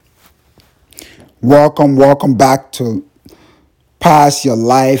Welcome back to Pass Your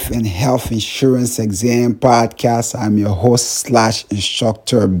Life and Health Insurance Exam podcast. I'm your host slash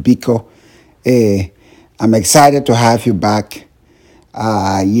instructor, Biko. Hey, I'm excited to have you back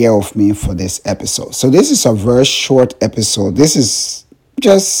here with me for this episode. So this is a very short episode. This is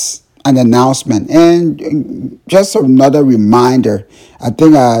just an announcement and just another reminder. I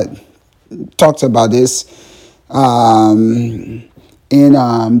think I talked about this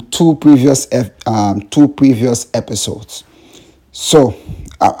in two previous episodes. So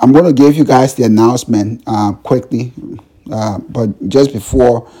I'm going to give you guys the announcement quickly, but just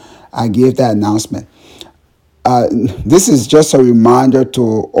before I give that announcement, this is just a reminder to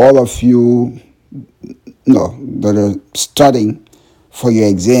all of you, that are studying for your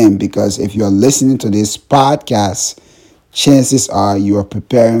exam, because if you're listening to this podcast, chances are you are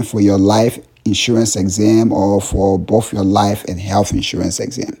preparing for your life insurance exam or for both your life and health insurance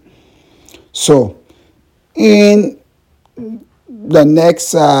exam. So in the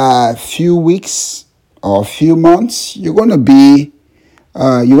next few weeks or few months, you're going to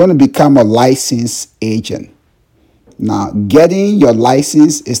become a licensed agent. Now, getting your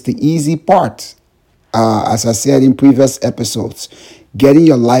license is the easy part. As I said in previous episodes, getting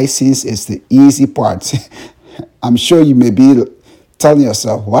your license is the easy part. I'm sure you may be telling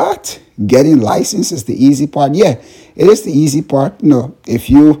yourself, what? Getting license is the easy part? Yeah, it is the easy part. If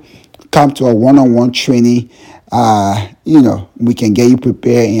you come to a one-on-one training, we can get you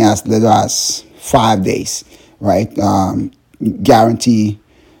prepared in as little as 5 days, right? Guarantee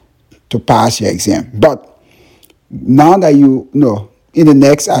to pass your exam. But now that you know, in the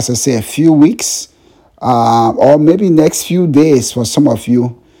next, as I say, a few weeks, or maybe next few days for some of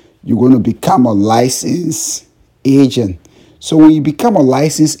you, you're going to become a licensed agent. So when you become a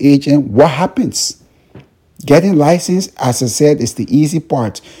licensed agent, what happens? Getting licensed, as I said, is the easy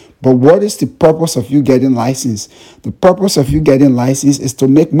part. But what is the purpose of you getting licensed? The purpose of you getting licensed is to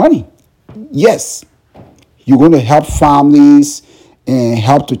make money. Yes, you're going to help families and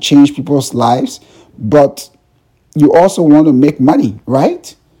help to change people's lives, but you also want to make money,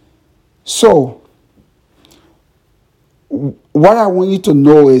 right? So what I want you to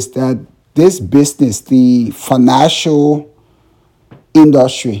know is that this business, the financial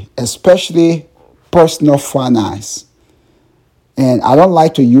industry, especially personal finance, and I don't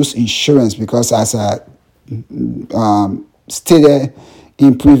like to use insurance because, as I stated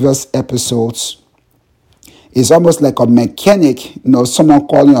in previous episodes, it's almost like a mechanic, someone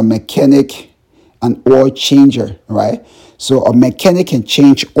calling a mechanic an oil changer, right? So a mechanic can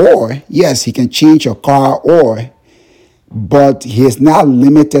change oil. Yes, he can change your car oil, but he is not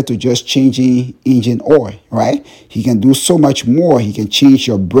limited to just changing engine oil, right? He can do so much more. He can change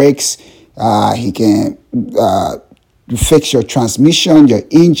your brakes. He can fix your transmission, your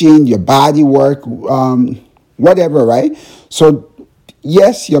engine, your body work, whatever, right? So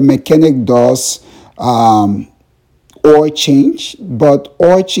yes, your mechanic does oil change, but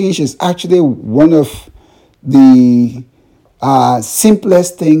oil change is actually one of the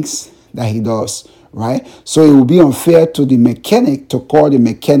simplest things that he does, right? So it would be unfair to the mechanic to call the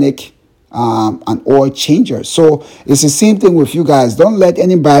mechanic an oil changer. So it's the same thing with you guys. Don't let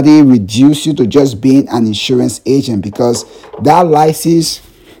anybody reduce you to just being an insurance agent, because that license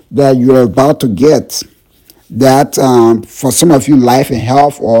that you're about to get, that for some of you, life and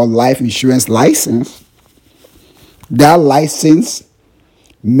health or life insurance license, that license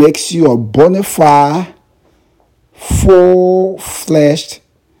makes you a bona fide, full-fledged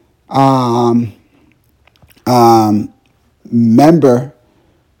member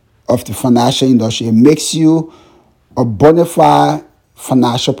of the financial industry. It makes you a bona fide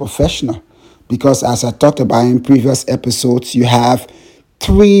financial professional, because, as I talked about in previous episodes, you have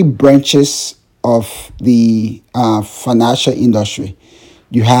three branches of the financial industry.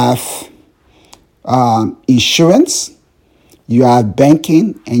 You have insurance, you have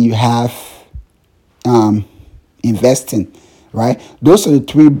banking, and you have investing, right? Those are the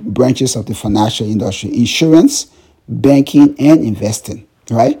three branches of the financial industry: insurance, banking, and investing,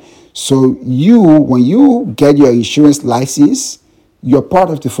 right? So when you get your insurance license, you're part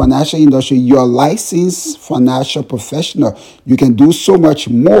of the financial industry. You're a licensed financial professional. You can do so much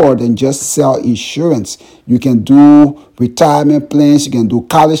more than just sell insurance. You can do retirement plans. You can do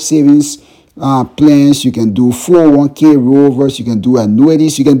college savings plans. You can do 401k rovers. You can do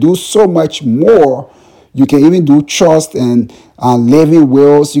annuities. You can do so much more. You can even do trust and living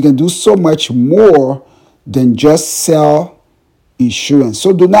wills. You can do so much more than just sell insurance.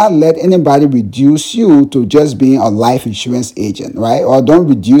 So do not let anybody reduce you to just being a life insurance agent, right? Or don't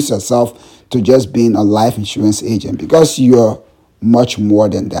reduce yourself to just being a life insurance agent, because you're much more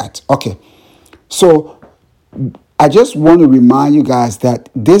than that. Okay. So I just want to remind you guys that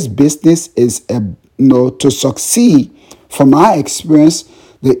this business is to succeed. From my experience,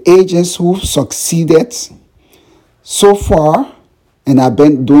 the agents who succeeded so far, and I've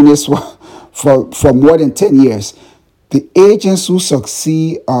been doing this for more than 10 years, the agents who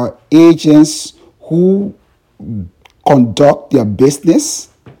succeed are agents who conduct their business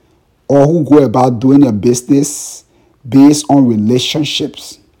or who go about doing their business based on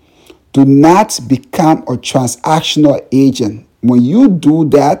relationships. Do not become a transactional agent. When you do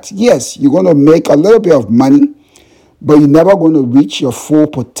that, yes, you're going to make a little bit of money, but you're never going to reach your full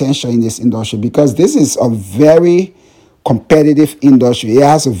potential in this industry because this is a very competitive industry. It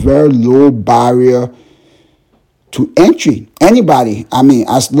has a very low barrier to entry. Anybody, I mean,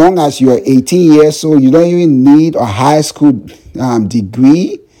 as long as you're 18 years old, you don't even need a high school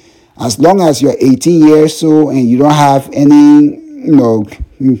degree. As long as you're 18 years old and you don't have any, you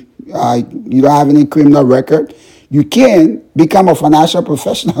don't have any criminal record, you can become a financial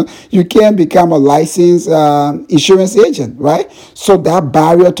professional. You can become a licensed insurance agent, right? So that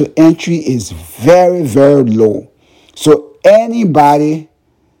barrier to entry is very, very low. So anybody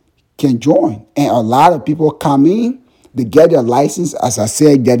can join. And a lot of people come in, they get their license. As I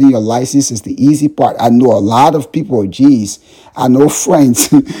said, getting your license is the easy part. I know a lot of people, geez, I know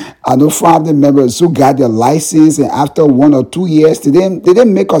friends, I know family members who got their license and after 1 or 2 years, they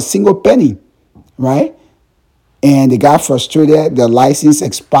didn't make a single penny, right? And they got frustrated, their license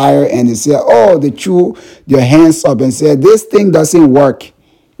expired, and they said, oh, they threw their hands up and said, this thing doesn't work.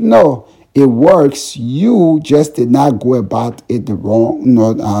 No, it works. You just did not go about it the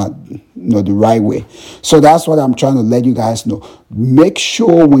right way. So that's what I'm trying to let you guys know. Make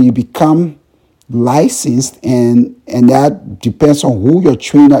sure when you become licensed, and that depends on who your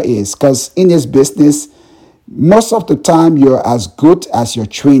trainer is, because in this business, most of the time you're as good as your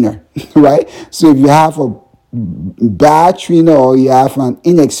trainer, right? So if you have a bad trainer or you have an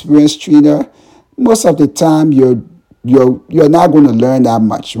inexperienced trainer, most of the time you're not going to learn that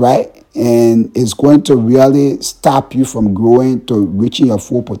much, right? And it's going to really stop you from growing to reaching your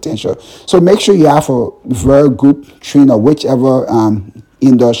full potential. So make sure you have a very good trainer, whichever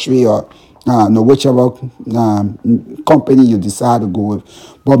industry or whichever company you decide to go with.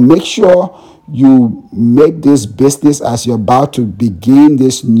 But make sure you make this business as you're about to begin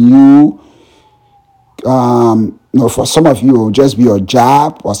this new for some of you, it will just be a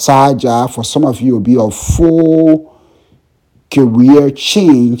job or side job. For some of you, it will be a full career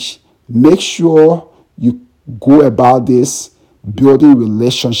change. Make sure you go about this building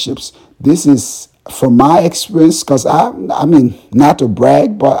relationships. This is from my experience, because I mean, not to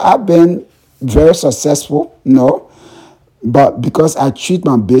brag, but I've been very successful, but because I treat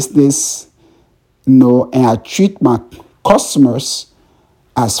my business, and I treat my customers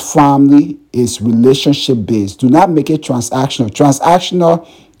as family, is relationship based. Do not make it transactional. Transactional,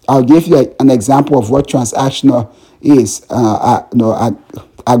 I'll give you an example of what transactional is. I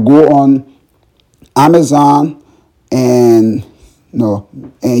go on Amazon and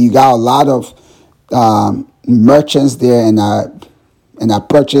you got a lot of merchants there, and I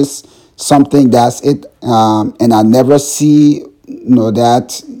purchase something, that's it, and I never see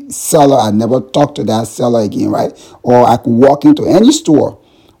that seller. I never talk to that seller again, right? Or I could walk into any store,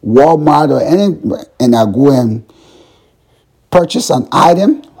 Walmart or any, and I go and purchase an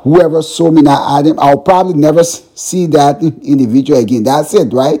item. Whoever sold me that item, I'll probably never see that individual again. That's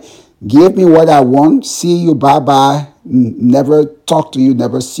it, right? Give me what I want. See you, bye-bye. Never talk to you,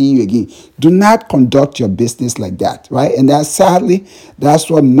 never see you again. Do not conduct your business like that, right? And that's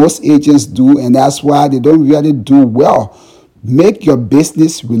what most agents do, and that's why they don't really do well. Make your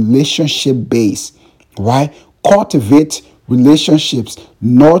business relationship based, right? Cultivate relationships,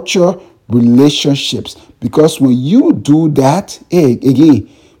 nurture relationships, because when you do that, again,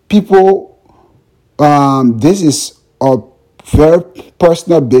 people, this is a very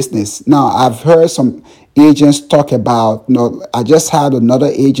personal business. Now, I've heard some agents talk about, I just had another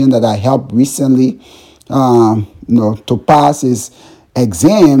agent that I helped recently, to pass his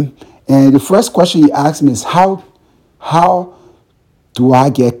exam, and the first question he asked me is, how do I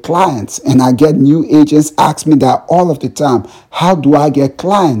get clients? And I get new agents ask me that all of the time. How do I get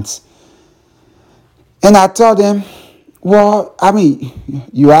clients? And I tell them, well, I mean,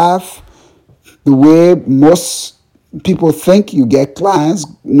 you have the way most people think you get clients.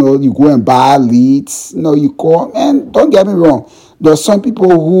 You go and buy leads. You call. And don't get me wrong, there are some people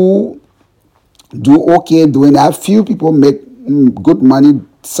who do okay doing that. Few people make good money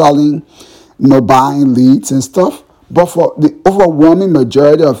selling, buying leads and stuff. But for the overwhelming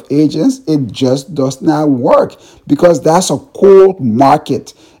majority of agents, it just does not work, because that's a cold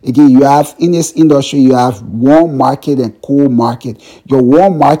market. Again, you have in this industry, you have warm market and cold market. Your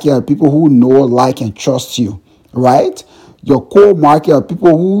warm market are people who know, like, and trust you, right? Your cold market are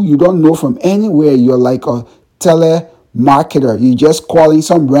people who you don't know from anywhere. You're like a telemarketer. You just calling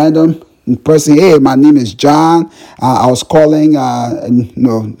some random person. Hey, my name is John. I was calling.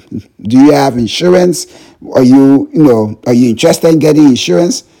 Do you have insurance? Are you interested in getting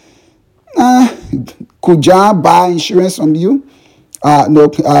insurance? Uh, could John buy insurance from you?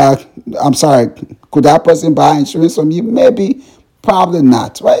 No, I'm sorry. Could that person buy insurance from you? Maybe, probably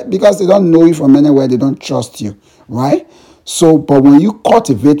not, right? Because they don't know you from anywhere, they don't trust you, right? So, but when you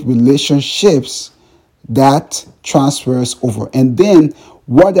cultivate relationships, that transfers over. And then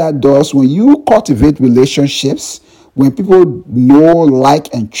what that does, when you cultivate relationships, when people know,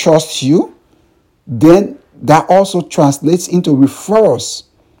 like, and trust you, then that also translates into referrals,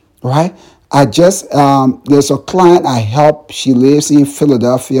 right? I just there's a client I help. She lives in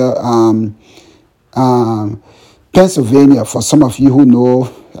Philadelphia, um, Pennsylvania. For some of you who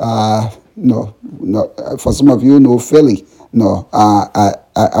know, no, no. For some of you who know Philly, no.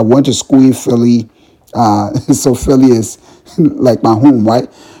 I went to school in Philly, so Philly is like my home,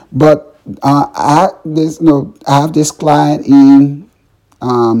 right? But I have this client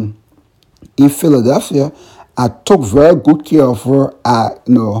um, in Philadelphia. I took very good care of her.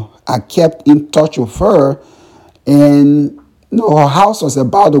 I kept in touch with her, and her house was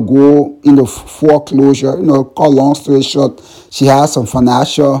about to go into foreclosure. Cut long story short, she had some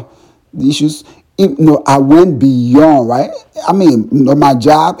financial issues. I went beyond, right? I mean, my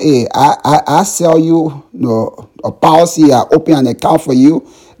job, I sell you, a policy. I open an account for you.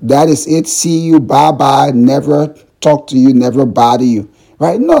 That is it. See you. Bye bye. Never talk to you. Never bother you.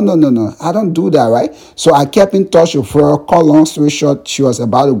 Right? No, no, no, no. I don't do that, right? So I kept in touch with her. Cut long story short, she was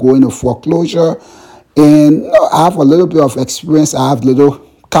about to go into foreclosure. And I have a little bit of experience. I have little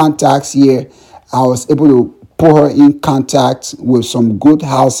contacts here. I was able to put her in contact with some good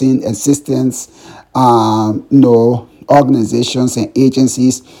housing assistance, organizations and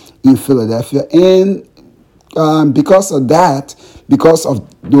agencies in Philadelphia. And because of that, because of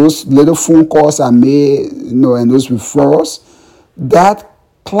those little phone calls I made, and those referrals, that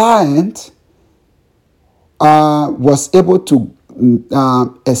client was able to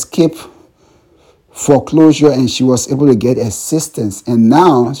escape foreclosure, and she was able to get assistance. And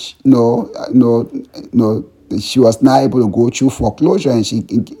now, she was not able to go through foreclosure, and she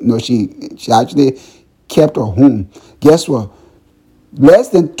actually kept her home. Guess what? Less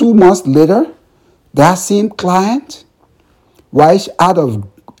than 2 months later, that same client, right, out of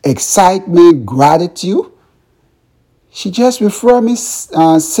excitement, gratitude, she just referred me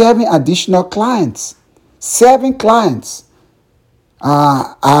 7 additional clients. 7 clients.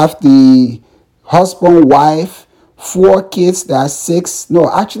 I have the husband, wife, 4 kids. That's 6. No,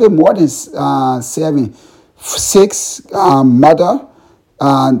 actually more than 7. 6 mother.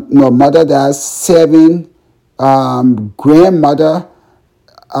 Mother. That's 7. Grandmother.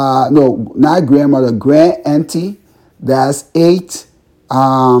 No, not grandmother. Grand auntie. That's 8.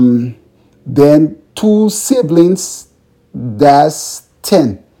 Then 2 siblings. That's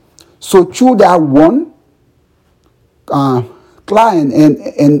 10. So through that one client,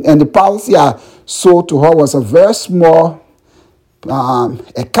 and the policy I sold to her was a very small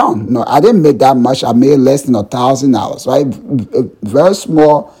account. No, I didn't make that much. I made less than $1,000, right? A very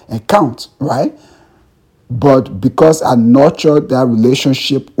small account, right? But because I nurtured that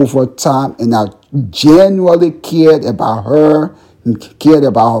relationship over time, and I genuinely cared about her, and cared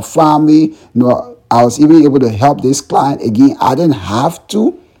about her family, I was even able to help this client. Again, I didn't have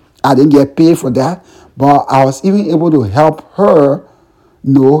to. I didn't get paid for that. But I was even able to help her,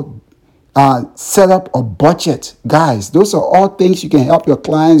 set up a budget. Guys, those are all things you can help your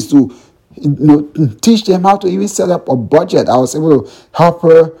clients do. Teach them how to even set up a budget. I was able to help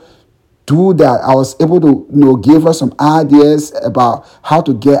her do that. I was able to, give her some ideas about how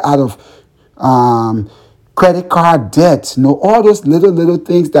to get out of credit card debt. All those little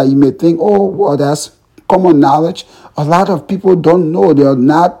things that you may think, oh, well, that's common knowledge. A lot of people don't know. They're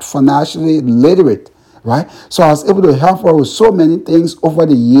not financially literate, right? So I was able to help her with so many things over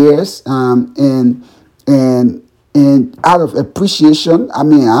the years, and out of appreciation. I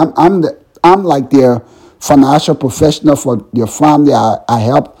mean, I'm like their financial professional for their family. I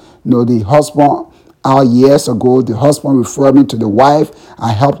helped, the husband out years ago. The husband referred me to the wife.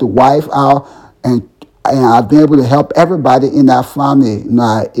 I helped the wife out, and I've been able to help everybody in that family.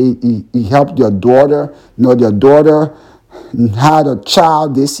 He helped their daughter. Their daughter had a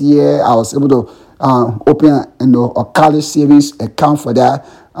child this year. I was able to open a college savings account for that,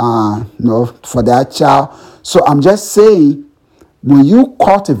 for that child. So I'm just saying When you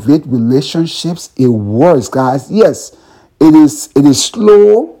cultivate relationships, it works, guys. Yes, it is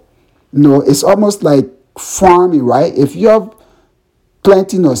slow. It's almost like farming, right? If you have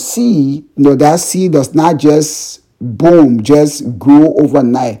planting a seed, that seed does not just boom, just grow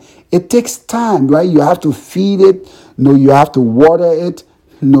overnight. It takes time, right? You have to feed it, you have to water it,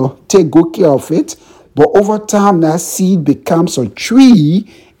 take good care of it. But over time, that seed becomes a tree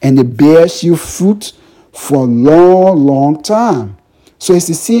and it bears you fruit for a long, long time. So it's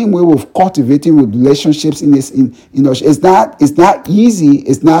the same way with cultivating with relationships in this it's not easy,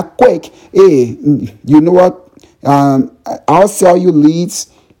 it's not quick. Hey, you know what? I'll sell you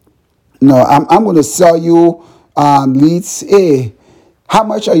leads. No, I'm going to sell you leads. Hey, how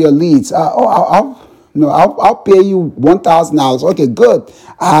much are your leads? I'll no, I'll pay you $1,000. Okay, good.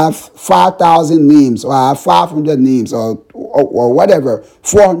 I have 5,000 names, or I have 500 names, or whatever,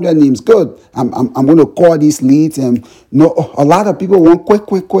 400 names. Good. I'm going to call these leads, and a lot of people want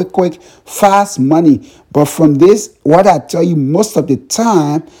quick, fast money. But from this, what I tell you, most of the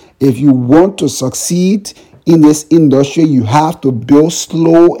time, if you want to succeed in this industry, you have to build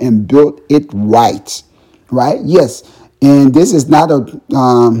slow and build it right? Yes. And this is not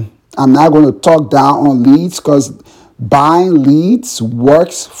I'm not going to talk down on leads, because buying leads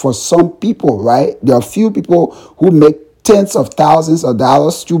works for some people, right? There are a few people who make tens of thousands of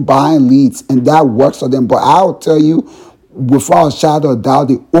dollars through buying leads, and that works for them. But I'll tell you, without a shadow of doubt,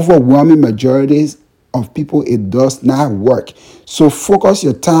 the overwhelming majority of people, it does not work. So focus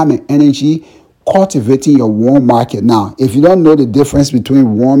your time and energy cultivating your warm market. Now, if you don't know the difference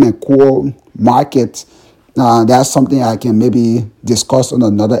between warm and cold market, that's something I can maybe discuss on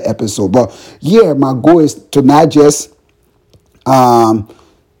another episode. But yeah, my goal is to not just not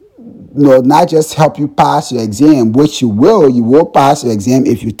just help you pass your exam, which you will pass your exam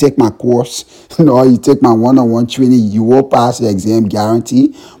if you take my course, or you take my one-on-one training, you will pass your exam,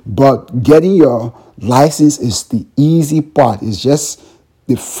 guarantee. But getting your license is the easy part. It's just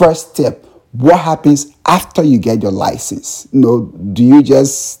the first step. What happens after you get your license? Do you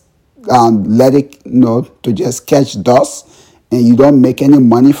just let it, to just catch dust and you don't make any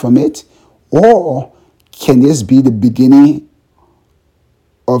money from it? Or can this be the beginning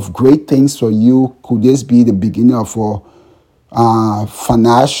of great things for you? Could this be the beginning of a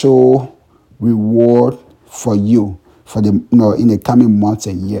financial reward for you for the in the coming months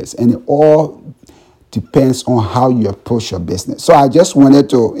and years? And it all depends on how you approach your business. So I just wanted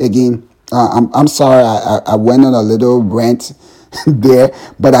to, again, I'm sorry I went on a little rant there,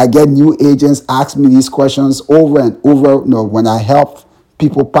 but I get new agents ask me these questions over and over. When I help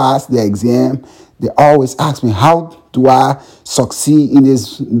people pass the exam, they always ask me, how do I succeed in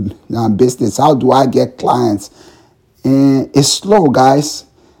this business? How do I get clients? And it's slow, guys.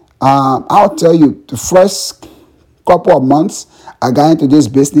 I'll tell you, the first couple of months I got into this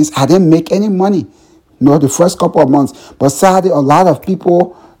business, I didn't make any money. The first couple of months. But sadly, a lot of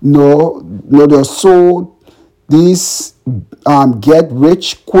people, they're sold these get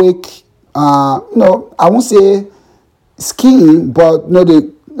rich quick, I won't say scheme, but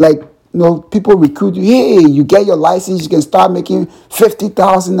people recruit you. Hey, you get your license, you can start making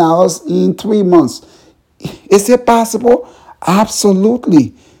 $50,000 in 3 months. Is it possible?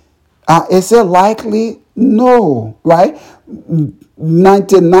 Absolutely. Is it likely? No, right?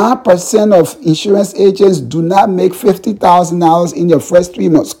 99% of insurance agents do not make $50,000 in your first 3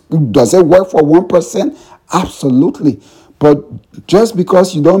 months. Does it work for 1%? Absolutely. But just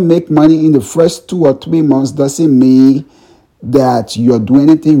because you don't make money in the first 2 or 3 months doesn't mean that you're doing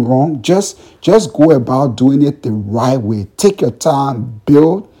anything wrong. Just go about doing it the right way. Take your time,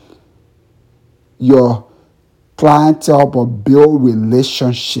 build your clientele, but build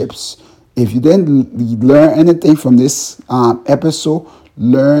relationships. If you didn't learn anything from this episode,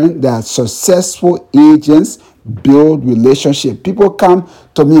 learn that successful agents build relationship. People come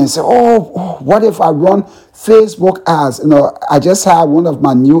to me and say, oh, what if I run Facebook ads? I just had one of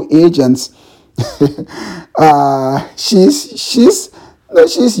my new agents. She's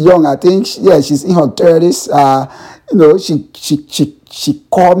young. I think, she's in her 30s. She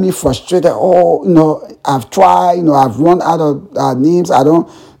called me frustrated. I've tried. I've run out of names. I don't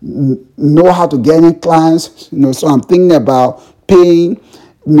know how to get any clients. So I'm thinking about paying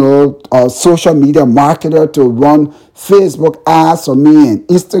a social media marketer to run Facebook ads for me, and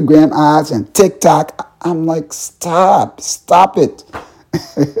Instagram ads and TikTok. I'm like, stop it.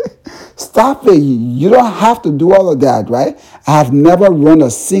 Stop it. You don't have to do all of that, right? I've never run a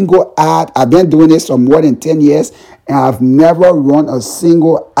single ad. I've been doing this for more than 10 years, and I've never run a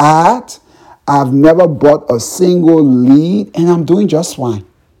single ad. I've never bought a single lead, and I'm doing just fine,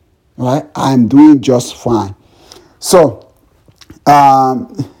 right? I'm doing just fine. So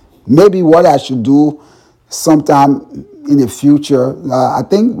Um, Maybe what I should do sometime in the future. I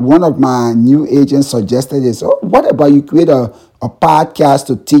think one of my new agents suggested is, oh, what about you create a podcast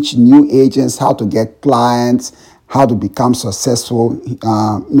to teach new agents how to get clients, how to become successful,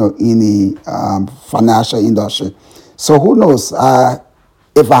 in the financial industry. So who knows?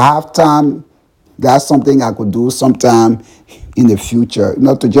 If I have time, that's something I could do sometime in the future,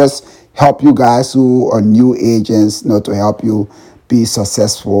 to just help you guys who are new agents, to help you be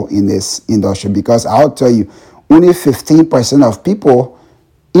successful in this industry. Because I'll tell you, only 15% of people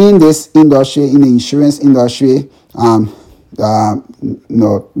in this industry, in the insurance industry, uh, you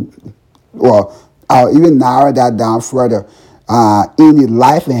know, well, I'll even narrow that down further. In the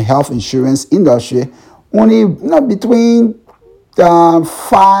life and health insurance industry, only between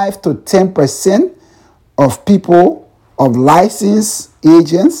 5 to 10% of people of licensed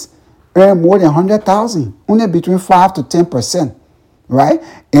agents earn more than 100,000. Only between 5 to 10%, right?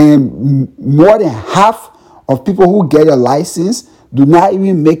 And more than half of people who get a license do not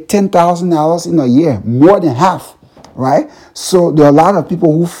even make $10,000 in a year. More than half, right? So there are a lot of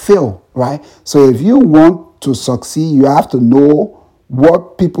people who fail, right? So if you want to succeed, you have to know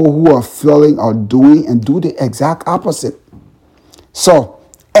what people who are failing are doing and do the exact opposite. So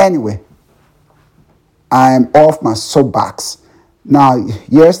anyway, I'm off my soapbox. Now,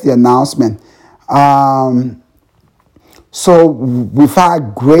 here's the announcement. So we've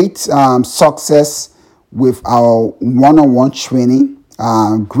had great success with our one-on-one training.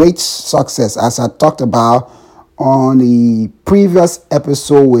 Great success, as I talked about on the previous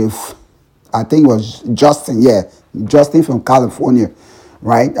episode with, I think it was Justin. Yeah, Justin from California,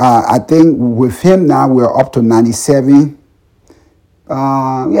 right? I think with him now we're up to 97.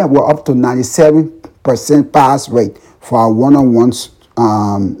 We're up to 97% pass rate for our one-on-ones.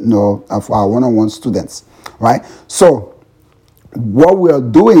 For our one-on-one students, right? So what we are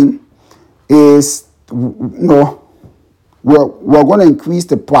doing is, we're going to increase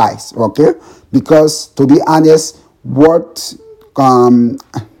the price, okay? Because to be honest, what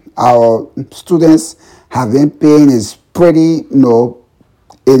our students have been paying is pretty,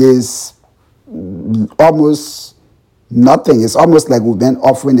 it is almost nothing. It's almost like we've been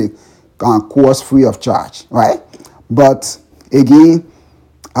offering the course free of charge, right? But again,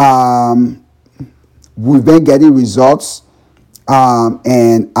 we've been getting results,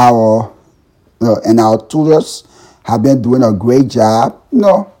 and our tutors have been doing a great job,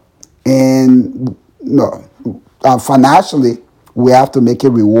 and financially we have to make it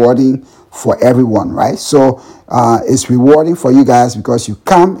rewarding for everyone, right? So it's rewarding for you guys because you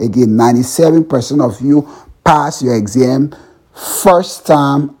come again. 97% of you pass your exam first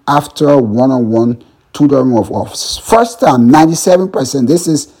time after one-on-one tutoring of office. First time, 97%. This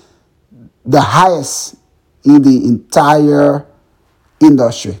is the highest in the entire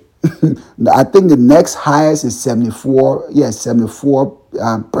industry. I think the next highest is 74. Yes,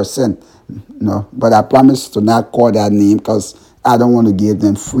 74%. But I promise to not call that name because I don't want to give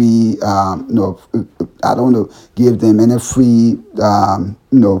them free. I don't want to give them any free.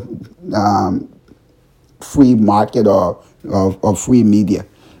 Free market or free media,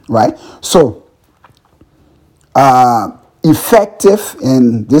 right? So effective,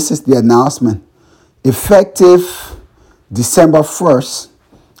 and this is the announcement, effective December 1st,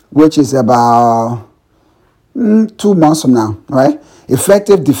 which is about 2 months from now, right?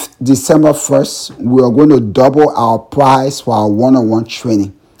 Effective December 1st, we are going to double our price for our one-on-one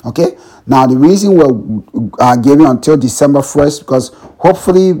training, okay? Now, the reason we're giving until December 1st, because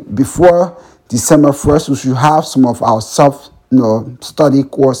hopefully before December 1st, we should have some of our study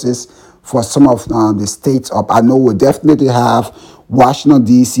courses for some of the states up. I know we'll definitely have Washington,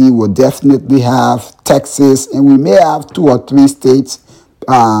 D.C., we'll definitely have Texas, and we may have 2 or 3 states,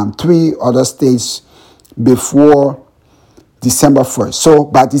 3 other states before December 1st. So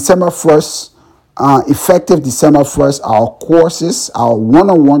by December 1st, effective December 1st, our courses, our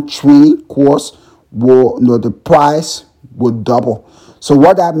one-on-one training course will, the price will double. So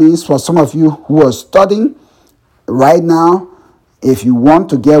what that means for some of you who are studying right now, if you want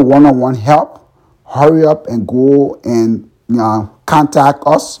to get one-on-one help, hurry up and go and contact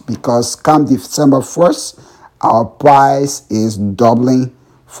us, because come December 1st, our price is doubling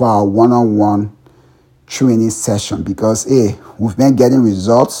for our one-on-one training session, because we've been getting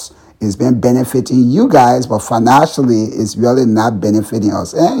results. It's been benefiting you guys, but financially it's really not benefiting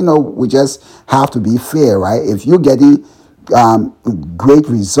us. And we just have to be fair, right? If you're getting great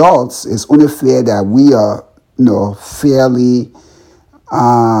results, it's only fair that we are fairly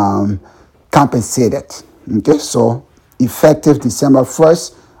compensated. Okay, so effective December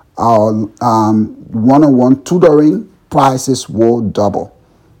 1st, our one-on-one tutoring prices will double.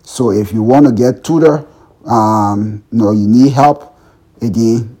 So if you want to get tutor, you need help,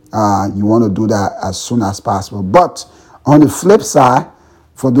 again, you want to do that as soon as possible. But on the flip side,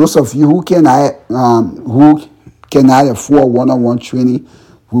 for those of you who cannot afford one-on-one training,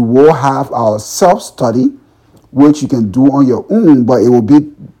 we will have our self-study, which you can do on your own, but it will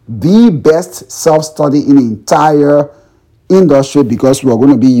be the best self-study in the entire industry, because we're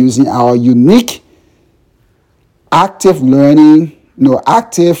going to be using our unique active learning,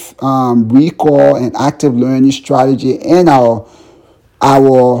 active recall and active learning strategy, and our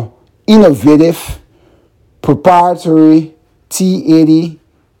innovative proprietary T80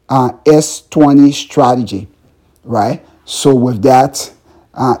 S20 strategy, right? So with that,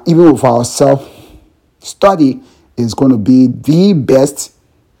 even with our self-study, is going to be the best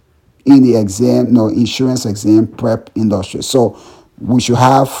in the exam, insurance exam prep industry. So we should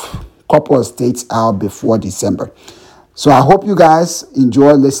have a couple of states out before December. So I hope you guys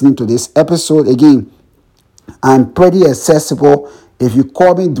enjoy listening to this episode. Again, I'm pretty accessible. If you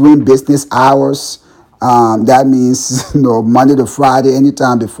call me during business hours, that means Monday to Friday,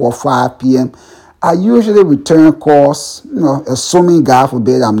 anytime before 5 p.m. I usually return calls, assuming, God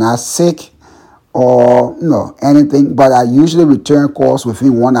forbid, I'm not sick or anything, but I usually return calls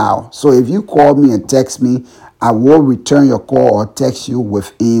within 1 hour. So if you call me and text me, I will return your call or text you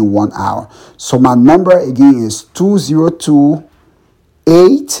within 1 hour. So my number again is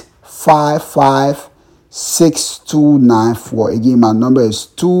 202-855-6294. Again, my number is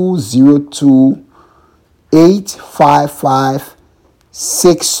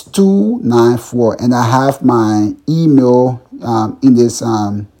 202-855-6294, and I have my email in this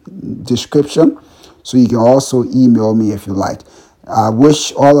description, so you can also email me if you like. I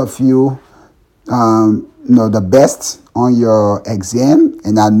wish all of you the best on your exam,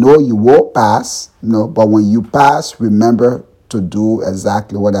 and I know you will pass, but when you pass, remember to do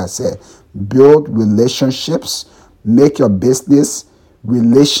exactly what I said. Build relationships, make your business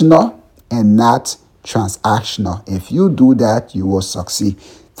relational and not transactional. If you do that, you will succeed.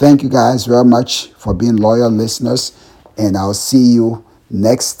 Thank you guys very much for being loyal listeners, and I'll see you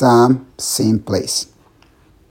next time, same place.